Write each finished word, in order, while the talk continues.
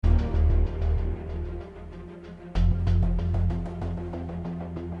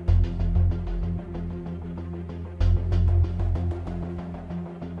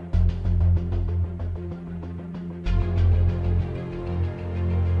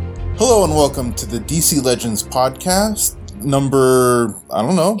Hello and welcome to the DC Legends podcast, number, I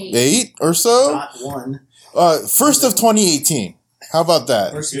don't know, 8 or so? Not one. First of 2018. How about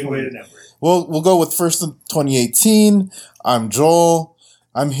that? Good way to number it. Well, we'll go with first of 2018. I'm Joel.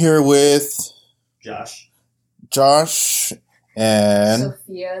 I'm here with Josh and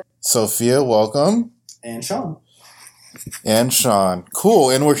Sophia, welcome. And Sean.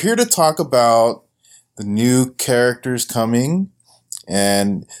 Cool. And we're here to talk about the new characters coming.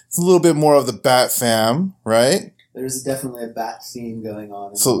 And it's a little bit more of the Bat Fam, right? There's definitely a Bat theme going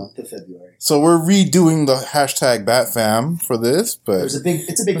on in the month of February. So we're redoing the hashtag Bat Fam for this, but it's a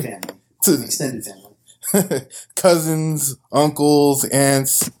big family. It's an extended family. Cousins, uncles,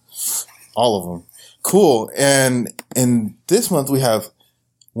 aunts, all of them. Cool. And in this month we have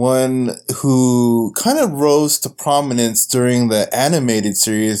one who kind of rose to prominence during the animated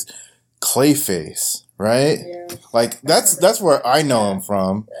series, Clayface, right? Yeah. Like that's where I know him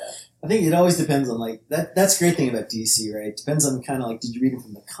from. I think it always depends on like that's the great thing about DC, right? It depends on kind of like, did you read him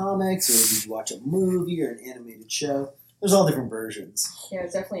from the comics or did you watch a movie or an animated show? There's all different versions. Yeah,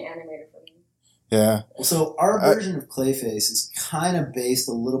 it's definitely animated for me. Yeah. So our version of Clayface is kind of based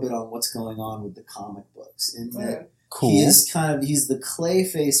a little bit on what's going on with the comic books. In that cool. He's the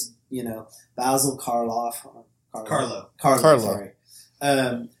Clayface, Basil Karloff. Carlo. Sorry.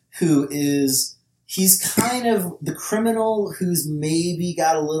 Who is... He's kind of the criminal who's maybe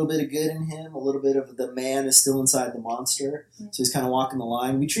got a little bit of good in him. A little bit of the man is still inside the monster. So he's kind of walking the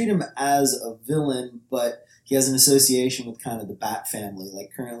line. We treat him as a villain, but he has an association with kind of the Bat family. Like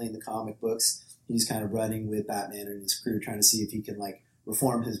currently in the comic books, he's kind of running with Batman and his crew, trying to see if he can like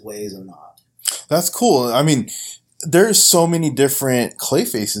reform his ways or not. That's cool. I mean, there's so many different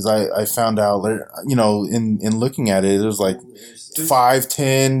Clayfaces. I found out, in looking at it, there's like 5,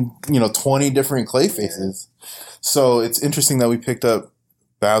 10, 20 different Clayfaces. So it's interesting that we picked up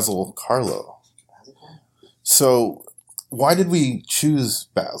Basil Karlo. So why did we choose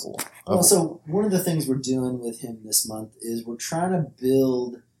Basil? Well, so one of the things we're doing with him this month is we're trying to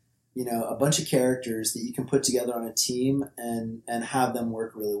build, a bunch of characters that you can put together on a team and have them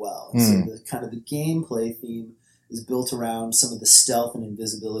work really well. And so the gameplay theme is built around some of the stealth and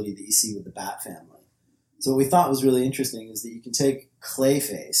invisibility that you see with the Bat family. So what we thought was really interesting is that you can take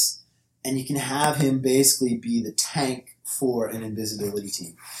Clayface and you can have him basically be the tank for an invisibility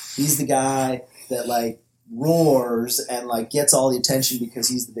team. He's the guy that roars and gets all the attention because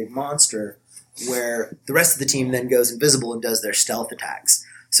he's the big monster, where the rest of the team then goes invisible and does their stealth attacks.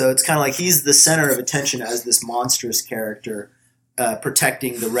 So it's kind of like he's the center of attention as this monstrous character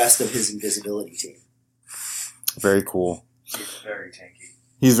protecting the rest of his invisibility team. Very cool. He's very tanky.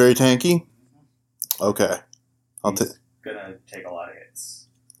 He's very tanky? Okay. He's gonna take a lot of hits.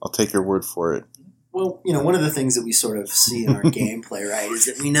 I'll take your word for it. Well, one of the things that we sort of see in our gameplay, right, is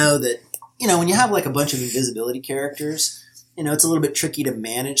that we know that, when you have a bunch of invisibility characters, it's a little bit tricky to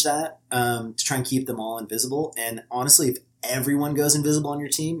manage that, to try and keep them all invisible. And honestly, if everyone goes invisible on your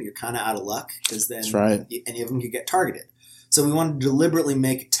team, you're kind of out of luck, because then any of them could get targeted. So we wanted to deliberately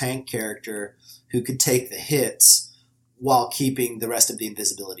make a tank character who could take the hits while keeping the rest of the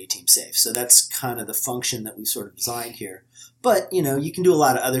invisibility team safe. So that's kind of the function that we sort of designed here. But, you can do a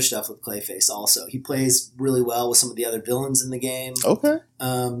lot of other stuff with Clayface also. He plays really well with some of the other villains in the game. Okay.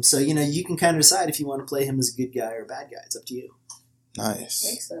 So, you can kind of decide if you want to play him as a good guy or a bad guy. It's up to you. Nice.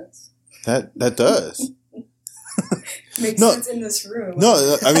 Makes sense. That does. Makes sense in this room.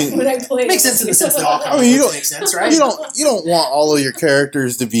 No, I mean, when I play, makes sense in the sense that all you don't make sense, right? You don't want all of your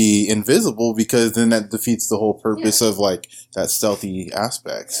characters to be invisible, because then that defeats the whole purpose of that stealthy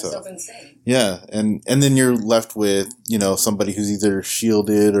aspect. So that's insane. Yeah, and then you're left with somebody who's either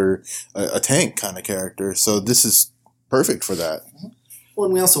shielded or a tank kind of character. So this is perfect for that. Well,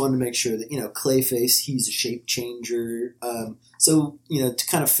 and we also wanted to make sure that Clayface, he's a shape changer. So, to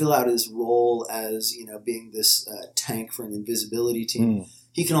kind of fill out his role as, being this tank for an invisibility team,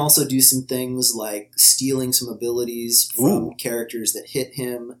 he can also do some things like stealing some abilities from characters that hit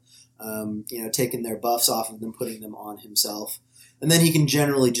him, taking their buffs off of them, putting them on himself. And then he can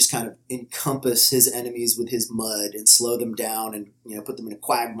generally just kind of encompass his enemies with his mud and slow them down and, put them in a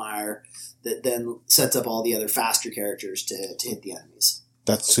quagmire that then sets up all the other faster characters to hit the enemies.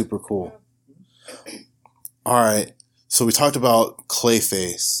 That's super cool. All right. So we talked about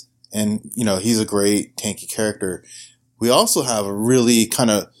Clayface, and, he's a great tanky character. We also have a really kind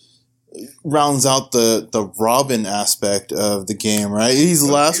of rounds out the Robin aspect of the game, right? He's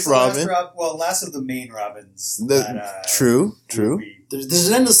the last Robin. Last of the main Robins. True. There's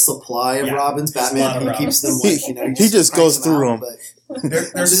an endless supply of Robins. Batman keeps them. He just goes through them.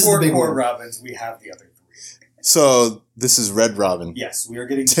 There's 4 core Robins. We have the other 3. So this is Red Robin. Yes, we are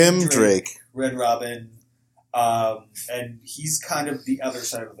getting Tim Drake. Red Robin, and he's kind of the other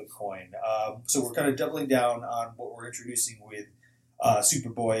side of the coin. So we're kind of doubling down on what we're introducing with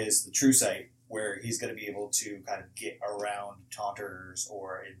Superboy is the True Sight, where he's going to be able to kind of get around taunters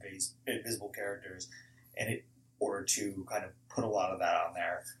or invisible characters in order to kind of put a lot of that on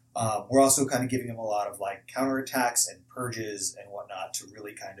there. We're also kind of giving him a lot of like counterattacks and purges and whatnot to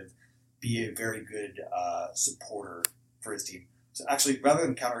really kind of be a very good supporter for his team. So actually, rather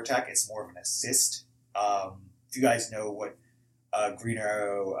than counterattack, it's more of an assist. If you guys know what Green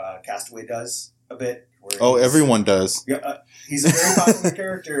Arrow Castaway does a bit. Everyone does. Yeah, he's a very popular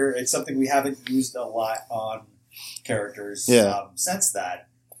character. It's something we haven't used a lot on characters since that.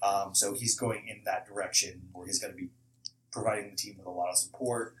 So he's going in that direction where he's going to be providing the team with a lot of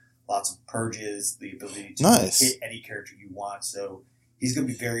support, lots of purges, the ability to hit any character you want. So he's going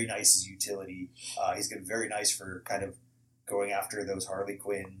to be very nice as utility. He's going to be very nice for kind of going after those Harley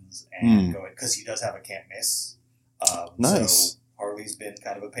Quinns and going, because he does have a can't miss. Nice. So Harley's been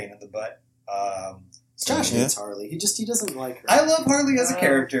kind of a pain in the butt. Josh hates Harley. He doesn't like her. I love Harley as a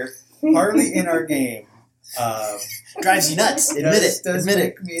character. Harley in our game drives you nuts. Admit it. Does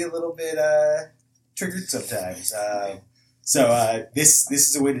make me a little bit triggered sometimes. So this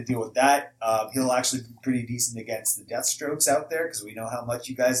is a way to deal with that. He'll actually be pretty decent against the Deathstrokes out there because we know how much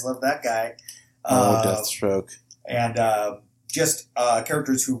you guys love that guy. Deathstroke. And just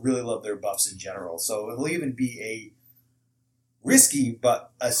characters who really love their buffs in general. So it'll even be a risky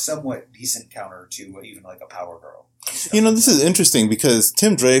but a somewhat decent counter to even like a Power Girl. This is interesting because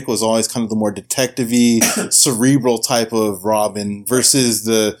Tim Drake was always kind of the more detective-y, cerebral type of Robin versus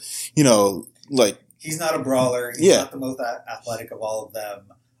the, he's not a brawler. He's not the most athletic of all of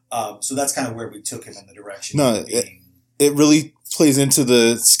them. So that's kind of where we took him in the direction. No, it really plays into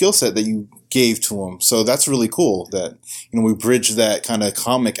the skill set that you gave to him. So that's really cool that, we bridge that kind of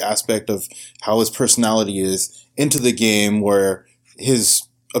comic aspect of how his personality is into the game where his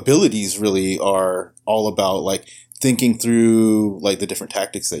abilities really are all about like thinking through like the different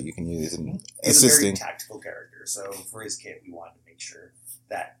tactics that you can use and assisting. He's a very tactical character. So for his kit, we wanted to make sure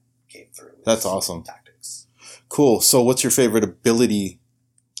that came through. That's awesome. Tactics. Cool. So what's your favorite ability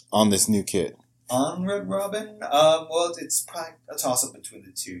on this new kit? On Red Robin? Well, it's probably a toss-up between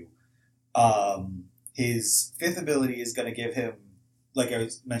the two. His fifth ability is going to give him, like I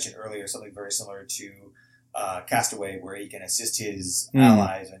mentioned earlier, something very similar to Castaway, where he can assist his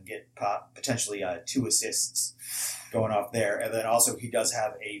allies and get potentially 2 assists going off there. And then also he does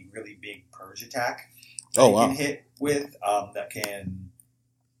have a really big purge attack that he can hit with that can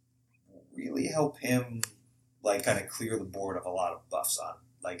really help him like kind of clear the board of a lot of buffs on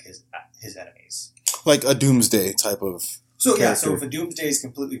like his enemies. Like a Doomsday type of character. So if a Doomsday is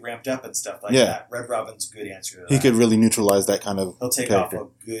completely ramped up and stuff like that, Red Robin's a good answer to that. He could really neutralize that kind of He'll take character. off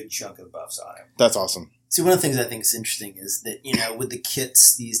a good chunk of buffs on him. That's awesome. See, one of the things I think is interesting is that, with the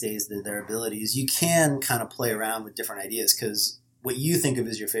kits these days, their abilities, you can kind of play around with different ideas because what you think of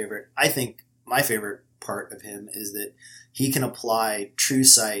as your favorite, I think my favorite part of him is that he can apply True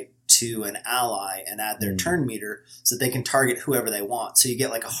Sight to an ally and add their turn meter so that they can target whoever they want. So you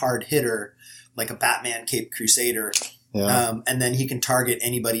get like a hard hitter, like a Batman Cape Crusader, and then he can target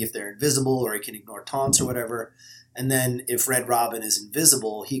anybody if they're invisible or he can ignore taunts or whatever. And then if Red Robin is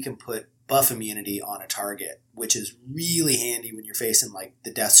invisible, he can put buff immunity on a target, which is really handy when you're facing like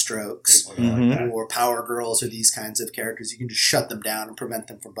the Deathstrokes or Power Girls or these kinds of characters. You can just shut them down and prevent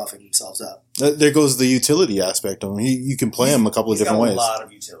them from buffing themselves up. There goes the utility aspect. I mean, you can play him a couple of different ways. A lot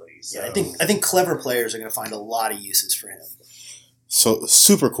of utilities. So. Yeah, I think clever players are going to find a lot of uses for him. So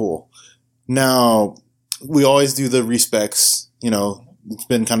super cool. Now we always do the respecs. It's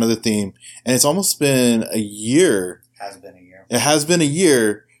been kind of the theme, and it's almost been a year. It has been a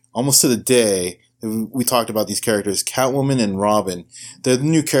year. Almost to the day, we talked about these characters, Catwoman and Robin. They're the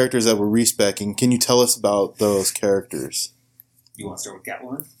new characters that we're respecing. Can you tell us about those characters? You want to start with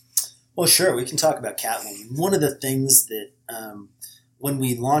Catwoman? Well, sure. We can talk about Catwoman. One of the things that when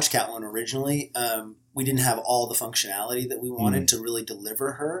we launched Catwoman originally, we didn't have all the functionality that we wanted to really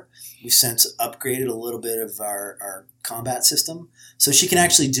deliver her. We've since upgraded a little bit of our combat system. So she can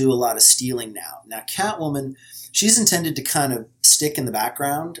actually do a lot of stealing now. Now, Catwoman, she's intended to kind of stick in the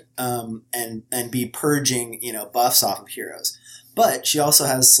background and be purging, buffs off of heroes. But she also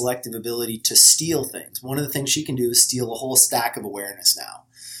has selective ability to steal things. One of the things she can do is steal a whole stack of awareness now.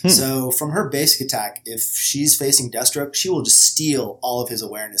 So from her basic attack, if she's facing Deathstroke, she will just steal all of his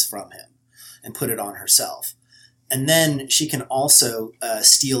awareness from him and put it on herself. And then she can also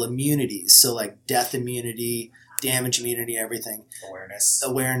steal immunities. So like death immunity, damage immunity, everything.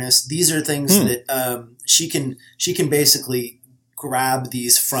 Awareness. These are things that she can basically grab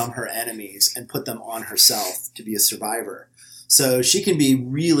these from her enemies and put them on herself to be a survivor. So she can be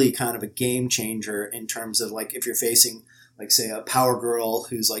really kind of a game changer in terms of like if you're facing like say a Power Girl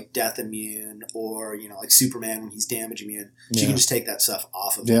who's like death immune, or like Superman when he's damage immune. She can just take that stuff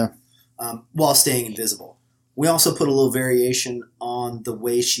off of him while staying invisible. We also put a little variation on the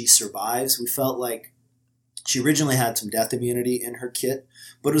way she survives. We felt like she originally had some death immunity in her kit,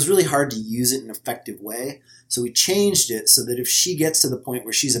 but it was really hard to use it in an effective way. So we changed it so that if she gets to the point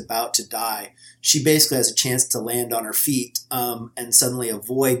where she's about to die, she basically has a chance to land on her feet and suddenly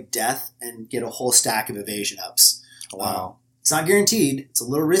avoid death and get a whole stack of evasion ups. Wow. It's not guaranteed. It's a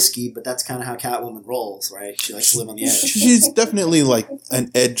little risky, but that's kind of how Catwoman rolls, right? She likes to live on the edge. She's definitely like an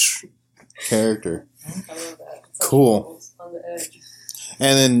edge character. I love that. It's Cool. On the edge.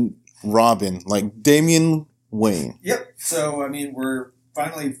 And then Robin, like Damian Wayne. Yep. So, I mean, we're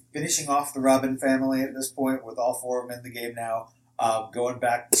finally finishing off the Robin family at this point with all 4 of them in the game now. Going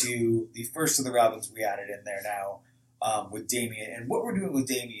back to the first of the Robins we added in there now with Damian. And what we're doing with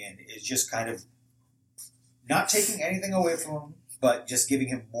Damian is just kind of not taking anything away from him, but just giving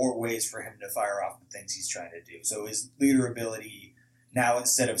him more ways for him to fire off the things he's trying to do. So his leader ability now,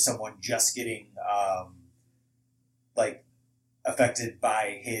 instead of someone just getting affected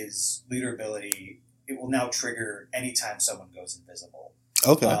by his leader ability, it will now trigger anytime someone goes invisible.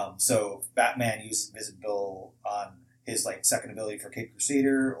 Okay. So Batman uses invisible on his second ability for Cape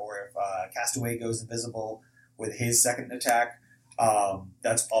Crusader, or if Castaway goes invisible with his second attack,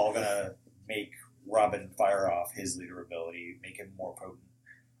 that's all gonna make Robin fire off his leader ability, make him more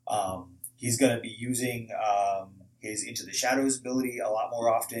potent. He's gonna be using his Into the Shadows ability a lot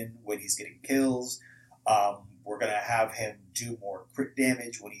more often when he's getting kills. We're going to have him do more crit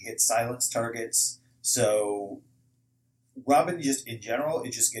damage when he hits silence targets. So Robin, just in general,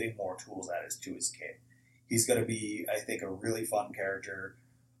 is just getting more tools added to his kit. He's going to be, I think, a really fun character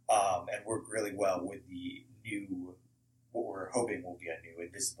and work really well with the new, what we're hoping will be a new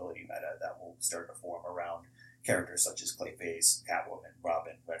invisibility meta that will start to form around characters such as Clayface, Catwoman,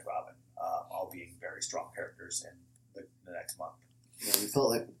 Robin, Red Robin, all being very strong characters in the next month. We felt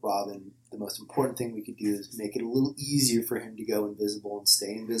like with Robin, the most important thing we could do is make it a little easier for him to go invisible and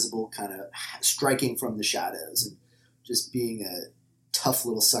stay invisible, kind of striking from the shadows and just being a tough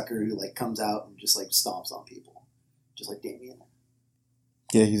little sucker who comes out and just stomps on people, just like Damian.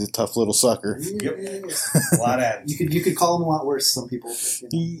 Yeah, he's a tough little sucker. Yep. A lot of you could call him a lot worse. Some people.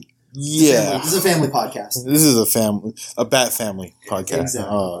 Yeah. This is a family podcast. This is a Bat Family podcast.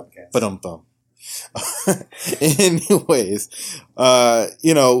 Exactly. Ba-dum-bum. Anyways,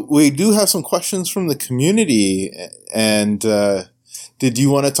 we do have some questions from the community, and did you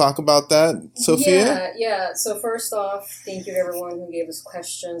want to talk about that, Sophia? Yeah. So first off, thank you to everyone who gave us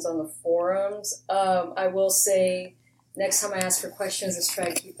questions on the forums. I will say, next time I ask for questions, let's try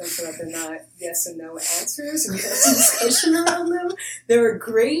to keep them so that they're not yes and no answers, and we have some discussion around them. They were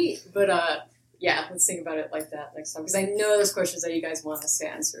great, but let's think about it like that next time, because I know there's questions that you guys want us to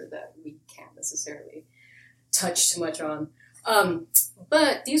answer that we can't necessarily touch too much on.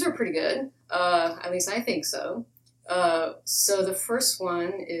 But these were pretty good. At least I think so. So the first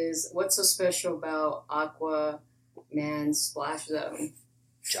one is, what's so special about Aquaman Splash Zone?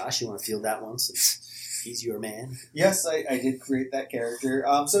 Josh, you want to field that one since he's your man? Yes, I did create that character.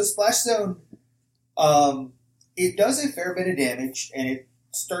 So Splash Zone, it does a fair bit of damage, and it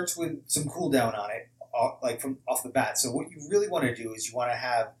starts with some cooldown on it, from off the bat. So what you really want to do is you want to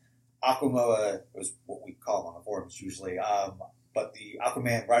have Aquamoa, is what we call him on the forums usually, but the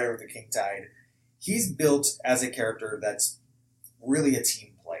Aquaman, Rider of the King Tide, he's built as a character that's really a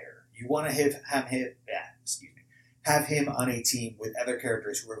team player. You want to have him on a team with other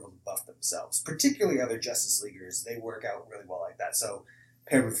characters who are able to buff themselves, particularly other Justice Leaguers. They work out really well like that. So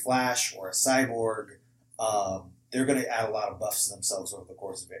paired with Flash or a Cyborg, they're going to add a lot of buffs to themselves over the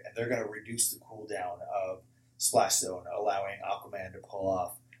course of it, and they're going to reduce the cooldown of Splash Zone, allowing Aquaman to pull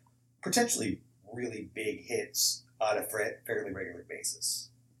off potentially really big hits on a fairly regular basis.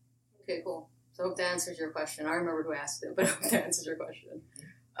 Okay, cool. So I hope that answers your question. I remember who asked it, but I hope that answers your question.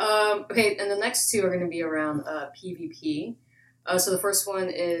 Okay, and the next two are going to be around PvP. So the first one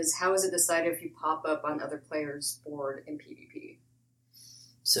is, how is it decided if you pop up on other players' board in PvP?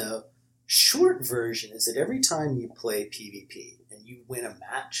 So, short version is that every time you play PvP and you win a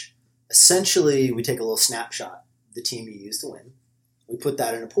match, essentially we take a little snapshot of the team you used to win. We put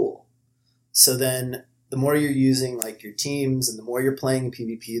that in a pool. So then the more you're using your teams and the more you're playing in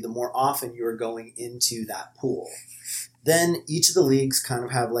PvP, the more often you're going into that pool. Then each of the leagues kind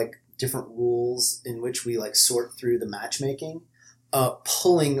of have different rules in which we like sort through the matchmaking,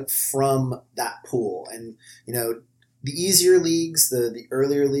 pulling from that pool. And, you know, the easier leagues, the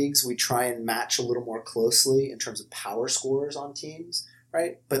earlier leagues, we try and match a little more closely in terms of power scores on teams,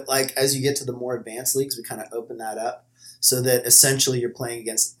 right? But like as you get to the more advanced leagues, we kind of open that up so that essentially you're playing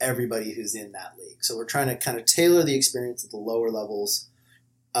against everybody who's in that league. So we're trying to kind of tailor the experience at the lower levels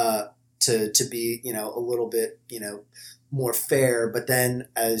to be, you know, a little bit, you know, more fair. But then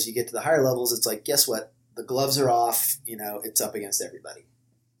as you get to the higher levels, it's like, guess what? The gloves are off, you know, it's up against everybody.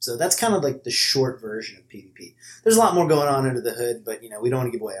 So that's kind of like the short version of PvP. There's a lot more going on under the hood, but, you know, we don't want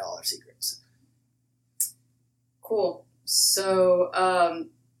to give away all our secrets. Cool. So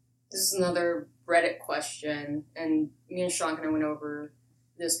this is another Reddit question, and me and Sean kind of went over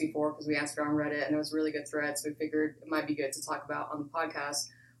this before because we answered on Reddit, and it was a really good thread, so we figured it might be good to talk about on the podcast,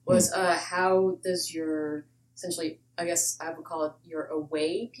 was how does your, essentially, I guess I would call it your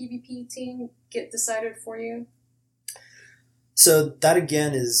away PvP team get decided for you? So that,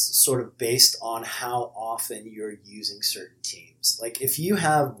 again, is sort of based on how often you're using certain teams. Like, if you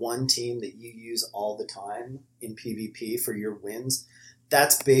have one team that you use all the time in PvP for your wins,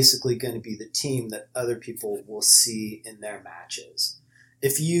 that's basically going to be the team that other people will see in their matches.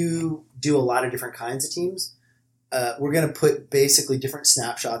 If you do a lot of different kinds of teams, we're going to put basically different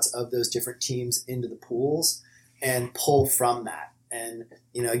snapshots of those different teams into the pools and pull from that. And,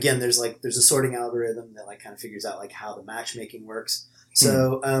 you know, again, there's a sorting algorithm that like kind of figures out like how the matchmaking works.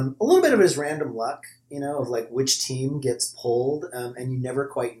 So a little bit of it is random luck, you know, of like which team gets pulled, and you never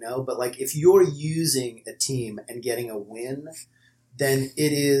quite know. But like if you're using a team and getting a win, then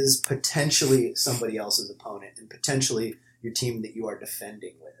it is potentially somebody else's opponent and potentially your team that you are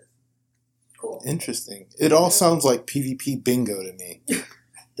defending with. Cool. Interesting. It all sounds like PvP bingo to me.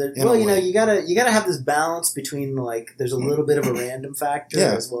 Well, you know, you gotta have this balance between like there's a little bit of a random factor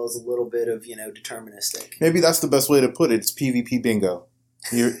as well as a little bit of, you know, deterministic. Maybe that's the best way to put it. It's PvP bingo.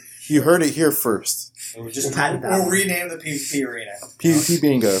 You heard it here first. We'll rename the PvP arena. PvP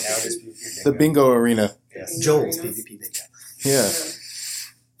bingo. Now it is PvP bingo. The bingo arena. Yes. Joel's PvP bingo. Yeah.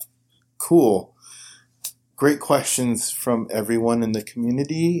 Cool. Great questions from everyone in the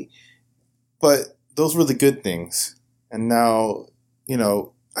community. But those were the good things. And now, you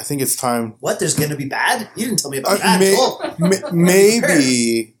know, I think it's time. What? There's going to be bad? You didn't tell me about bad.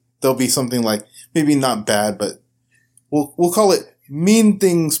 Maybe there'll be something like, maybe not bad, but we'll call it mean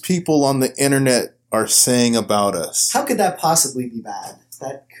things people on the internet are saying about us. How could that possibly be bad?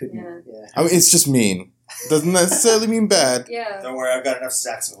 That couldn't. Yeah. I mean, it's just mean. Doesn't necessarily mean bad. Yeah. Don't worry, I've got enough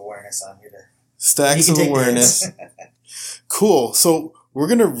stacks of awareness on here to. Stacks of awareness. Cool. So we're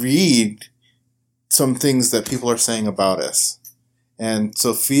going to read some things that people are saying about us. And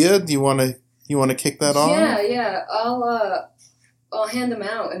Sophia, do you want to kick that off? Yeah. I'll hand them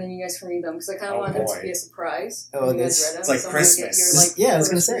out, and then you guys can read them because I kind of want them to be a surprise. Oh, you guys read them. It's like so Christmas. Your, I was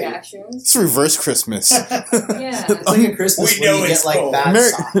gonna say reactions. It's reverse Christmas. Yeah. It's like a Christmas We know when you it's get like cold. bad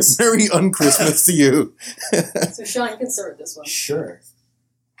Merry, socks. Merry un-Christmas to you. So Sean, you can start with this one. Sure.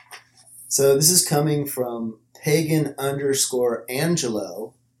 So this is coming from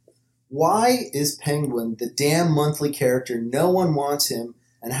Pagan_Angelo. Why is Penguin the damn monthly character? No one wants him.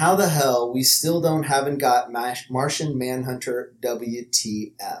 And how the hell we still haven't got Martian Manhunter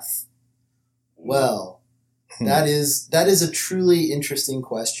WTF? Well, that is a truly interesting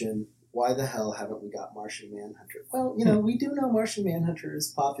question. Why the hell haven't we got Martian Manhunter? Well, you know, we do know Martian Manhunter is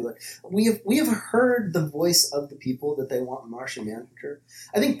popular. We have heard the voice of the people that they want Martian Manhunter.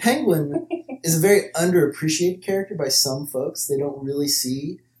 I think Penguin is a very underappreciated character by some folks. They don't really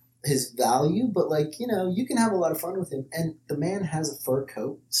see his value, but like, you know, you can have a lot of fun with him, and the man has a fur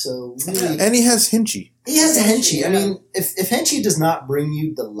coat, so really, And he has Hinchy. he has a Henchy. Yeah. I mean, if Henchy does not bring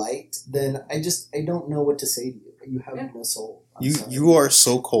you delight, then I don't know what to say to you. You have no soul. I'm sorry. You are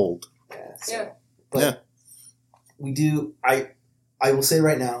so cold. But we do. I will say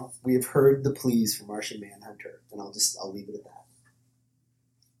right now, we have heard the pleas for Martian Manhunter, and I'll leave it at that.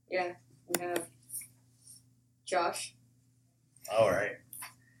 Yeah. We have Josh. All right.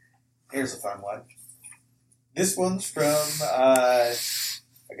 Here's a fun one. This one's from a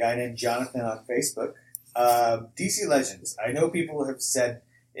guy named Jonathan on Facebook. DC Legends. I know people have said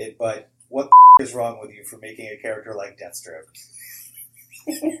it, but what the is wrong with you for making a character like Deathstroke?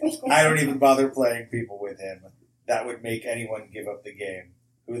 I don't even bother playing people with him. That would make anyone give up the game.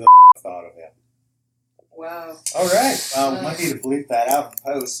 Who the thought of him? Wow. All right. Might need to bleep that out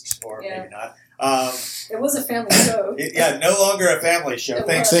in post, or maybe not. It was a family show. No longer a family show. It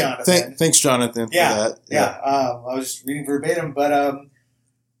Thanks, was. Jonathan. Thanks, Jonathan, for that. I was just reading verbatim, but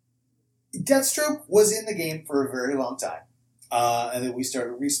Deathstroke was in the game for a very long time. And then we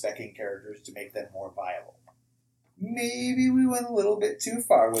started respecking characters to make them more viable. Maybe we went a little bit too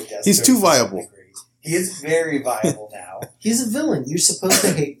far with Deathstroke. He's too viable. He is very viable now. He's a villain. You're supposed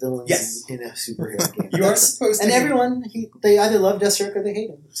to hate villains Yes. in a superhero game. You are supposed to. And everyone, they either love Deathstroke or they hate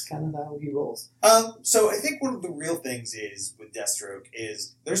him. It's kind of how he rolls. So I think one of the real things is with Deathstroke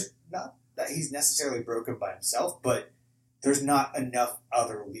is there's not that he's necessarily broken by himself, but there's not enough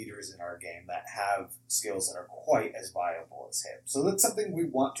other leaders in our game that have skills that are quite as viable as him. So that's something we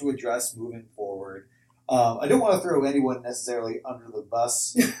want to address moving forward. I don't want to throw anyone necessarily under the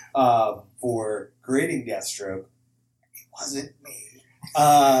bus for creating Deathstroke. It wasn't me.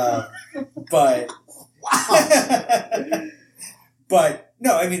 But Wow. but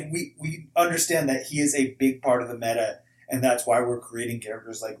no, I mean we understand that he is a big part of the meta, and that's why we're creating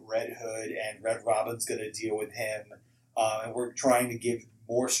characters like Red Hood and Red Robin's going to deal with him, and we're trying to give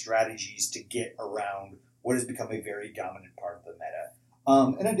more strategies to get around what has become a very dominant part of the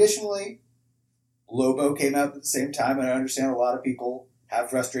meta. And additionally, Lobo came out at the same time, and I understand a lot of people have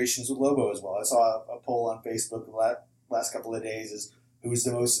frustrations with Lobo as well. I saw a poll on Facebook the last couple of days is who's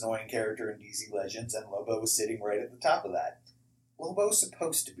the most annoying character in DC Legends, and Lobo was sitting right at the top of that. Lobo's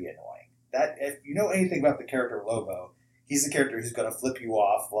supposed to be annoying. That if you know anything about the character Lobo, he's the character who's going to flip you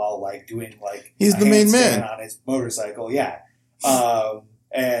off while like doing like He's a the main handstand man on his motorcycle. Yeah,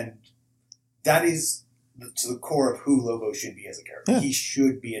 and that is to the core of who Lobo should be as a character. Yeah. He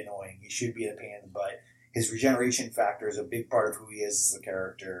should be annoying. He should be a pain in the butt. His regeneration factor is a big part of who he is as a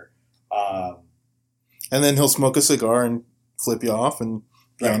character. and then he'll smoke a cigar and flip you off and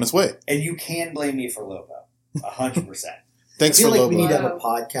be Right. on his way. And you can blame me for Lobo, 100%. Thanks I feel for like we Lobo. need to have a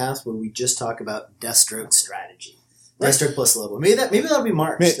podcast where we just talk about Deathstroke strategy. Deathstroke plus Lobo. Maybe that'll be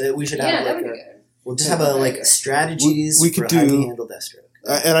March. That we should have Yeah, that like would be a, good. we'll just have a like strategies We could for how do- we handle Deathstroke.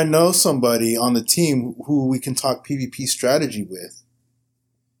 And I know somebody on the team who we can talk PvP strategy with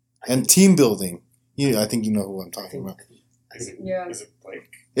and team building. I think you know who I'm I talking think, about. I think Yeah. Is it Blake?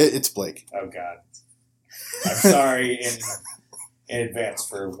 It's Blake. Oh, God. I'm sorry in advance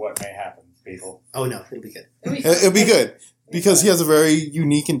for what may happen, people. oh no, it'll be good. It'll be good because he has a very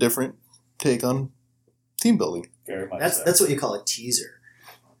unique and different take on team building. Very much so. That's what you call a teaser.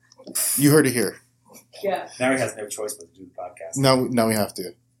 You heard it here. Yeah. Now he has no choice but to do the podcast. Now we have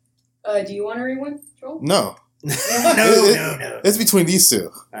to. Do you want to read one, Joel? No, no. it's between these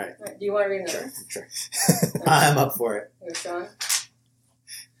two. Alright, do you want to read another? Sure. I'm up for it. Here, Sean.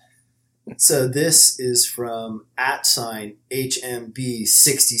 So this is from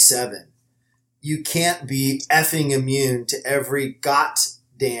 @HMB67. You can't be effing immune to every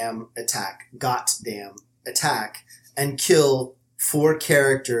goddamn attack, and kill 4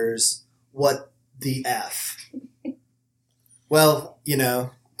 characters. What the F? Well,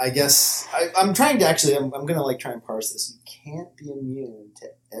 I guess I'm trying to actually. I'm going to try and parse this. You can't be immune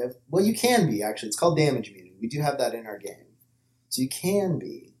to. Well, you can be actually. It's called damage immunity. We do have that in our game, so you can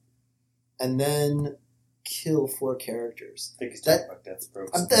be, and then kill 4 characters. I think he's That- talking about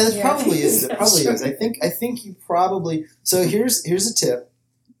Deathstroke. That Yeah. probably is. It That's probably true. is. I think you probably. So here's a tip: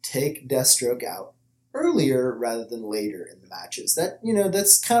 take Deathstroke out earlier rather than later in the matches.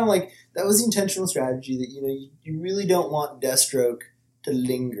 That's kind of like that was the intentional strategy. That you really don't want Deathstroke to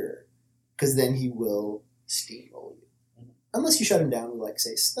linger because then he will steamroll you, unless you shut him down with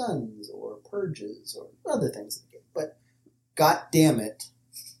say stuns or purges or other things in the game. But god damn it,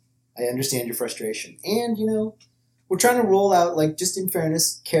 I understand your frustration, and we're trying to roll out, just in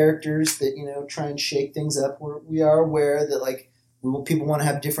fairness, characters that, try and shake things up. We are aware that, people want to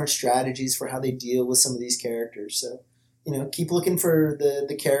have different strategies for how they deal with some of these characters. So, keep looking for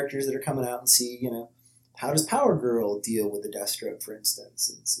the characters that are coming out and see, how does Power Girl deal with the Deathstroke, for instance,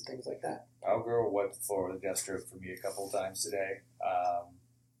 and some things like that. Power Girl wiped the floor with a Deathstroke for me a couple of times today.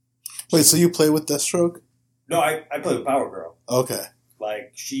 Wait, so you play with Deathstroke? No, I play with Power Girl. Okay.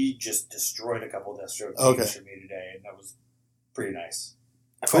 She just destroyed a couple Deathstroke Okay. games for me today, and that was pretty nice.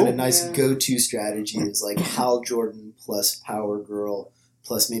 I find a Cool. nice Yeah. go-to strategy is Hal Jordan plus Power Girl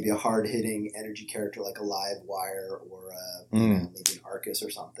plus maybe a hard-hitting energy character like a Livewire or maybe an Arcus or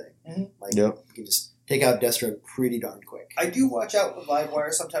something. Mhm. Yep. You can just take out Deathstroke pretty darn quick. I do watch out with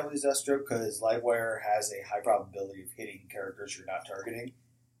Livewire sometimes with his Deathstroke because Livewire has a high probability of hitting characters you're not targeting.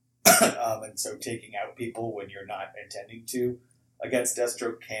 And so taking out people when you're not intending to against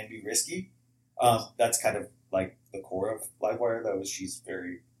Deathstroke can be risky. That's kind of the core of Livewire, though, is she's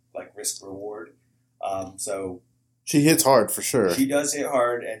very risk reward. So She hits hard for sure. she does hit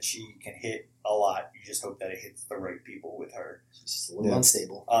hard and she can hit a lot. You just hope that it hits the right people with her. It's just a little Yeah.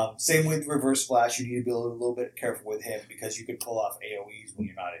 unstable. Same with Reverse Flash. You need to be a little bit careful with him because you can pull off AoEs when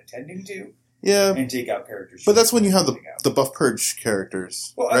you're not intending to. Yeah, and take out characters. but that's when you have Take out. the Buff Purge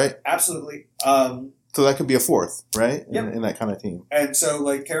characters, Well, right? Absolutely. So that could be a fourth, right? Yep. In that kind of team. And so,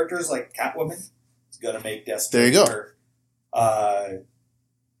 like, characters like Catwoman is going to make Deathstroke. There you go. Hurt.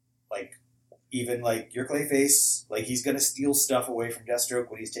 Like, even, like, your Clayface, like, he's going to steal stuff away from Deathstroke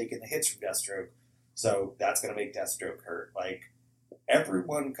when he's taking the hits from Deathstroke. So that's going to make Deathstroke hurt. Like,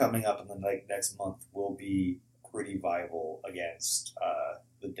 everyone coming up in the next month will be pretty viable against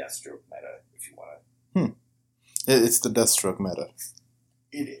the Deathstroke meta, if you want to. It's the Deathstroke meta.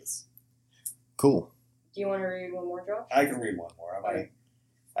 It is. Cool. Do you want to read one more, Josh? I can read one more.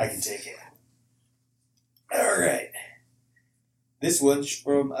 I can take it. All right. This one's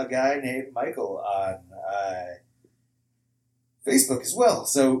from a guy named Michael on Facebook as well.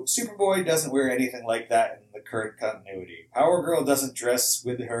 So, Superboy doesn't wear anything like that in the current continuity. Power Girl doesn't dress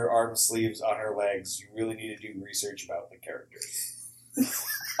with her arm sleeves on her legs. You really need to do research about the characters.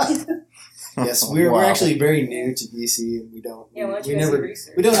 Yes, we're Wow. actually very new to DC, and we don't. Yeah, why don't we you guys do never.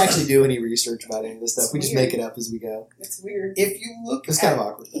 research? We don't actually do any research about any of this stuff. It's We just weird. make it up as we go. It's weird. If you look It's at kind of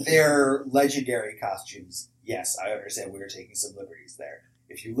awkward. their legendary costumes, yes, I understand we are taking some liberties there.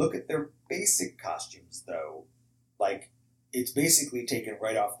 If you look at their basic costumes, though, like, it's basically taken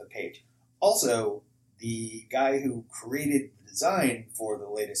right off the page. Also, the guy who created the design for the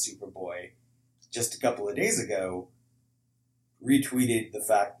latest Superboy just a couple of days ago retweeted the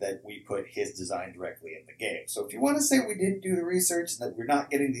fact that we put his design directly in the game. So if you want to say we didn't do the research and that we're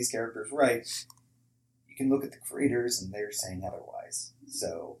not getting these characters right, you can look at the creators and they're saying otherwise.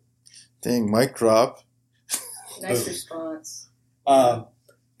 So, Dang, mic drop. Nice response.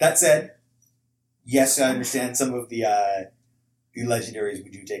 that said, yes, I understand some of the legendaries we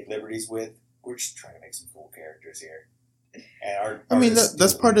do take liberties with. We're just trying to make some cool characters here. And our I mean, artists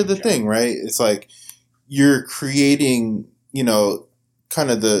that's do a part of the good job. thing, right? It's like you're creating,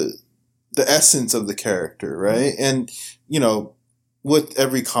 kind of the essence of the character, right? And, with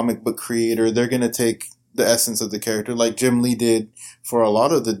every comic book creator, they're going to take the essence of the character, like Jim Lee did for a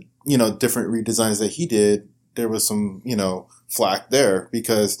lot of the, different redesigns that he did. There was some, flack there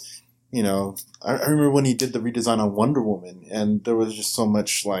because, I remember when he did the redesign on Wonder Woman, and there was just so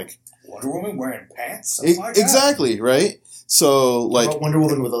much like Wonder Woman wearing pants? Oh my God. exactly, right? So like Like Wonder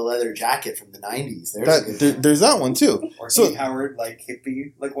Woman with a leather jacket from the 90s. There's a good one. there's that one too. Or So- Kate Howard, like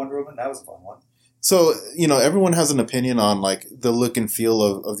hippie, like Wonder Woman. That was a fun one. So, everyone has an opinion on like the look and feel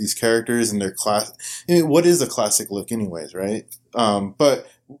of these characters and their class. I mean, what is a classic look anyways, right? But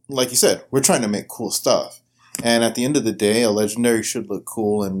like you said, we're trying to make cool stuff. And at the end of the day, a legendary should look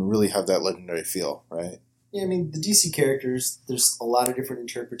cool and really have that legendary feel, right? Yeah, I mean, the DC characters, there's a lot of different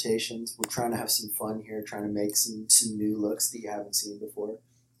interpretations. We're trying to have some fun here, trying to make some new looks that you haven't seen before.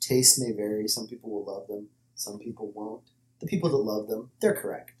 Tastes may vary. Some people will love them. Some people won't. The people that love them, they're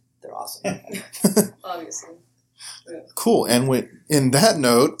correct. They're awesome. Obviously. Cool. And in that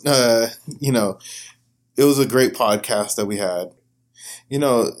note, it was a great podcast that we had.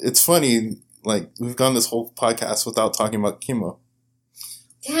 It's funny, like we've gone this whole podcast without talking about Kimo.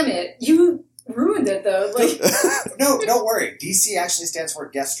 Damn it. You ruined it, though. Like, No, don't worry. DC actually stands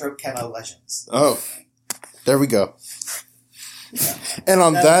for Deathstroke Kemo Legends. Oh, there we go. And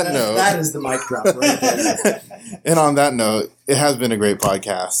on that note, that is the mic drop right there. and on that note, it has been a great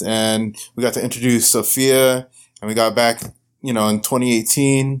podcast, and we got to introduce Sophia, and we got back, in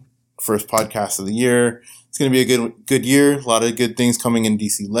 2018, first podcast of the year. It's going to be a good year. A lot of good things coming in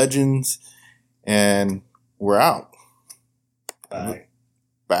DC Legends, and we're out. Bye.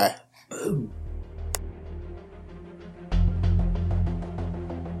 Bye. Boom.